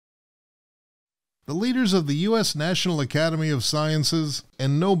The leaders of the U.S. National Academy of Sciences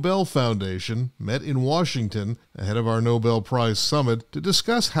and Nobel Foundation met in Washington ahead of our Nobel Prize Summit to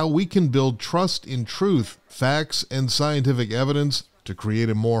discuss how we can build trust in truth, facts, and scientific evidence to create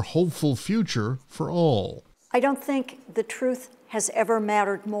a more hopeful future for all. I don't think the truth has ever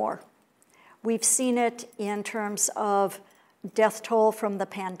mattered more. We've seen it in terms of death toll from the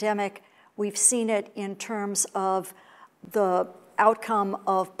pandemic. We've seen it in terms of the outcome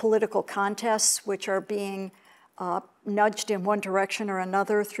of political contests, which are being nudged in one direction or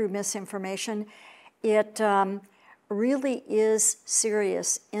another through misinformation. It really is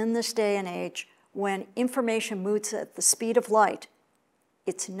serious in this day and age when information moves at the speed of light.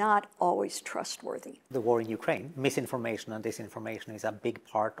 It's not always trustworthy. The war in Ukraine, misinformation and disinformation is a big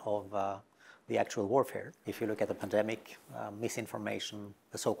part of the actual warfare. If you look at the pandemic, misinformation,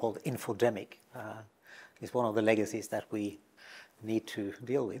 the so-called infodemic, is one of the legacies that we need to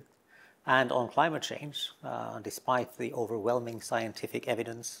deal with. And on climate change, despite the overwhelming scientific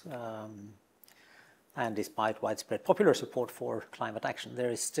evidence and despite widespread popular support for climate action,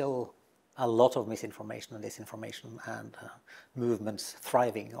 there is still a lot of misinformation and disinformation and movements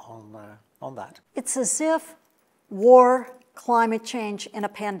thriving on that. It's as if war, climate change, and a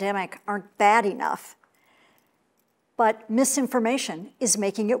pandemic aren't bad enough, but misinformation is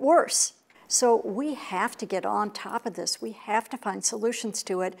making it worse. So we have to get on top of this. We have to find solutions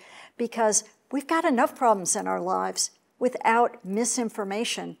to it because we've got enough problems in our lives without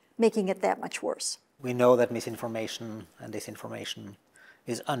misinformation making it that much worse. We know that misinformation and disinformation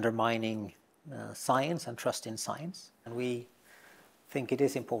is undermining science and trust in science. And we think it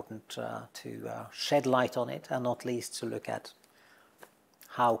is important to shed light on it, and not least to look at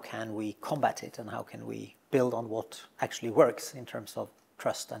how can we combat it and how can we build on what actually works in terms of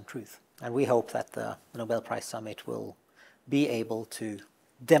trust and truth. And we hope that the Nobel Prize Summit will be able to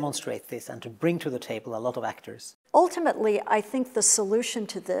demonstrate this and to bring to the table a lot of actors. Ultimately, I think the solution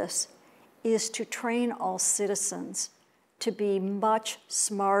to this is to train all citizens to be much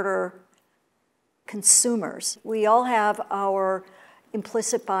smarter consumers. We all have our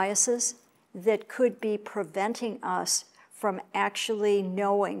implicit biases that could be preventing us from actually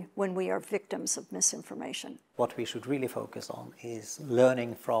knowing when we are victims of misinformation. What we should really focus on is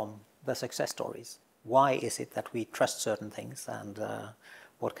learning from the success stories. Why is it that we trust certain things, and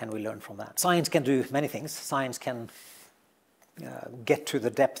what can we learn from that? Science can do many things. Science can get to the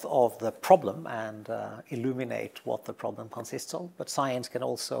depth of the problem and illuminate what the problem consists of, but science can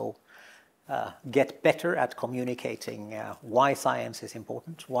also get better at communicating why science is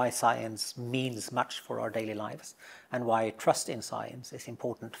important, why science means much for our daily lives, and why trust in science is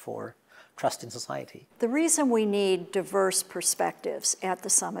important for trust in society. The reason we need diverse perspectives at the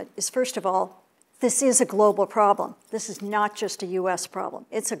summit is, first of all, this is a global problem. This is not just a US problem.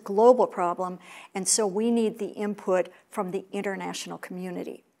 It's a global problem, and so we need the input from the international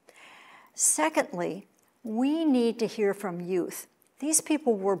community. Secondly, we need to hear from youth. These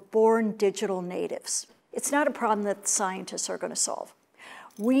people were born digital natives. It's not a problem that scientists are going to solve.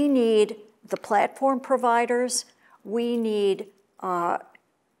 We need the platform providers. We need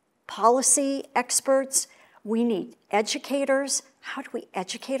policy experts. We need educators. How do we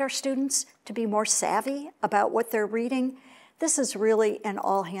educate our students to be more savvy about what they're reading? This is really an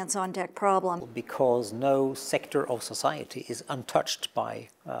all-hands-on-deck problem. Because no sector of society is untouched by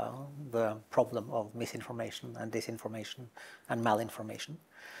the problem of misinformation and disinformation and malinformation.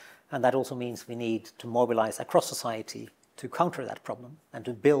 And that also means we need to mobilize across society to counter that problem and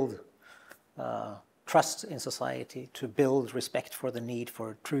to build trust in society, to build respect for the need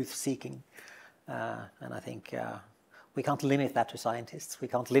for truth-seeking. And I think we can't limit that to scientists. We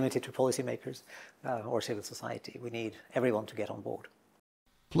can't limit it to policymakers or civil society. We need everyone to get on board.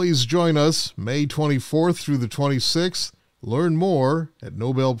 Please join us May 24th through the 26th. Learn more at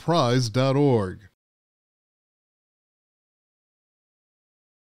nobelprize.org.